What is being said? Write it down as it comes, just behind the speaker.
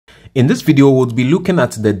In this video, we'll be looking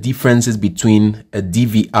at the differences between a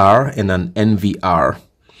DVR and an NVR.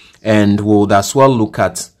 And we'll as well look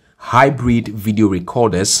at hybrid video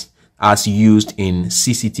recorders as used in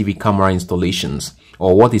CCTV camera installations,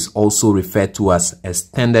 or what is also referred to as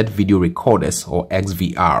extended video recorders or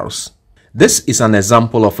XVRs. This is an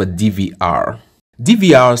example of a DVR.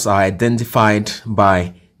 DVRs are identified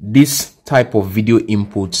by this type of video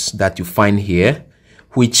inputs that you find here,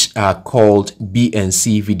 which are called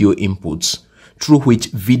BNC video inputs, through which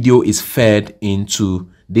video is fed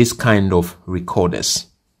into this kind of recorders.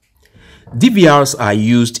 DVRs are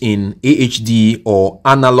used in AHD or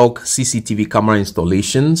analog CCTV camera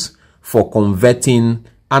installations for converting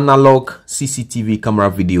analog CCTV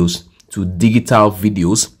camera videos to digital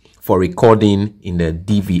videos for recording in the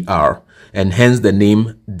DVR, and hence the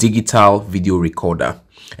name digital video recorder.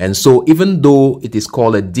 And so even though it is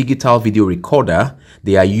called a digital video recorder,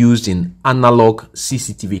 they are used in analog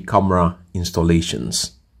CCTV camera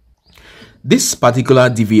installations. This particular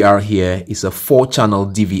DVR here is a 4-channel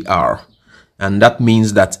DVR, and that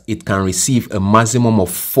means that it can receive a maximum of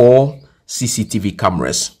 4 CCTV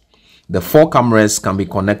cameras. The 4 cameras can be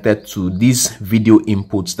connected to these video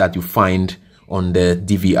inputs that you find on the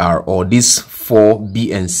DVR, or these 4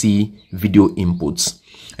 BNC video inputs.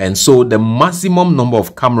 And so the maximum number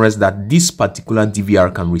of cameras that this particular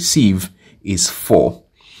DVR can receive is 4.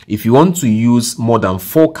 If you want to use more than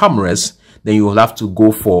 4 cameras, then you will have to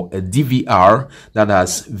go for a DVR that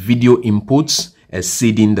has video inputs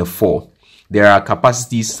exceeding the 4. There are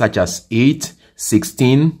capacities such as 8,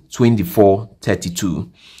 16, 24,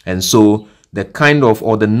 32. And so the kind of,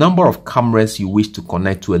 or the number of cameras you wish to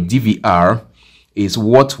connect to a DVR is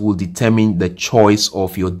what will determine the choice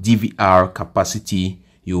of your DVR capacity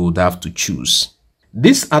you would have to choose.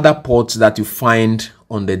 These other ports that you find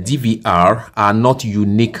on the DVR are not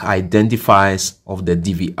unique identifiers of the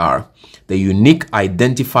DVR. The unique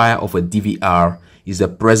identifier of a DVR is the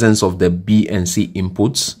presence of the BNC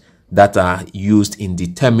inputs that are used in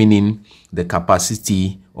determining the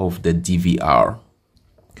capacity of the DVR.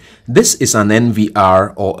 This is an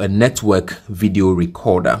NVR, or a network video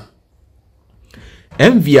recorder.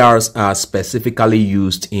 NVRs are specifically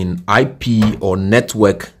used in IP or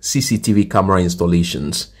network CCTV camera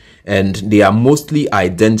installations, and they are mostly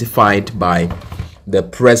identified by the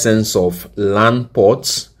presence of LAN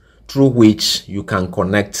ports through which you can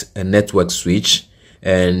connect a network switch,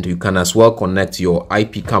 and you can as well connect your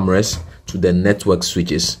IP cameras to the network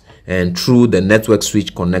switches. And through the network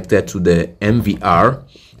switch connected to the NVR,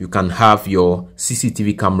 you can have your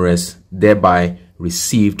CCTV cameras thereby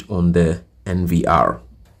received on the NVR.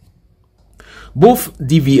 Both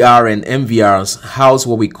DVR and NVRs house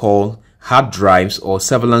what we call hard drives or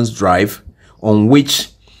surveillance drive, on which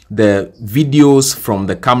the videos from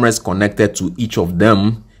the cameras connected to each of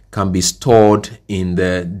them can be stored in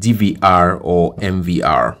the DVR or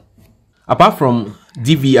NVR. Apart from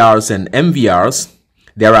DVRs and NVRs,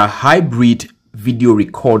 there are hybrid video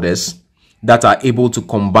recorders that are able to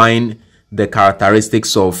combine the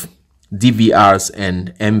characteristics of DVRs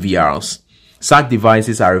and NVRs. Such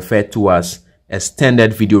devices are referred to as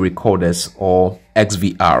extended video recorders, or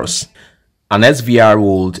XVRs. An XVR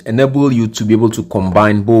will enable you to be able to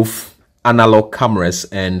combine both analog cameras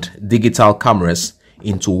and digital cameras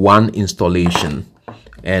into one installation,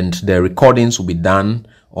 and the recordings will be done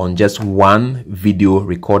on just one video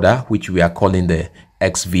recorder, which we are calling the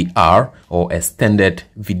XVR, or extended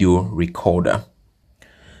video recorder.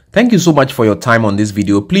 Thank you so much for your time on this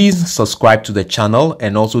video. Please subscribe to the channel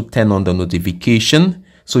and also turn on the notification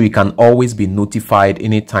so you can always be notified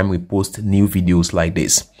anytime we post new videos like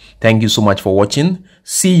this. Thank you so much for watching.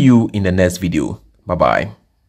 See you in the next video. Bye bye.